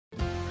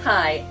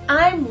Hi,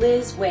 I'm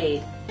Liz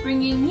Wade,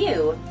 bringing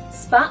you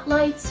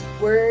Spotlight's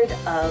Word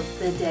of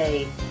the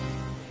Day.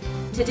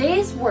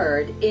 Today's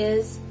word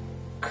is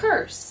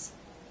curse.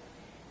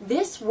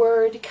 This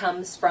word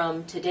comes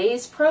from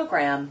today's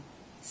program,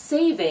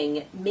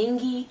 Saving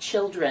Mingi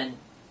Children.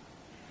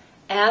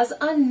 As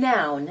a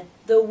noun,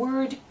 the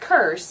word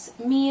curse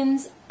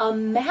means a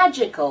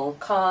magical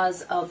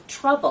cause of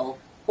trouble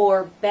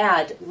or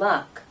bad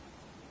luck.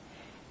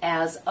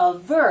 As a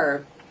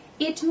verb,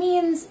 it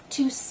means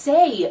to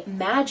say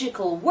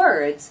magical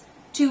words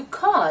to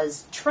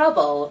cause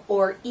trouble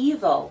or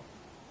evil.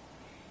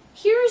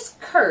 Here's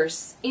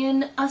curse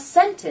in a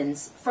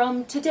sentence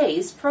from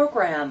today's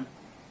program.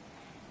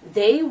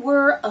 They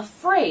were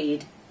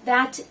afraid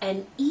that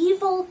an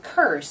evil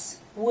curse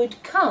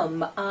would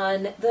come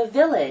on the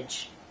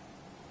village.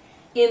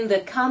 In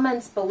the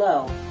comments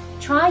below,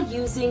 try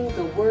using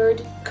the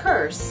word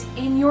curse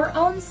in your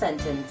own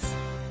sentence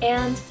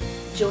and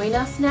join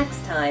us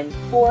next time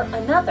for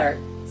another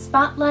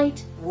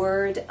Spotlight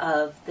Word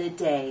of the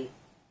Day.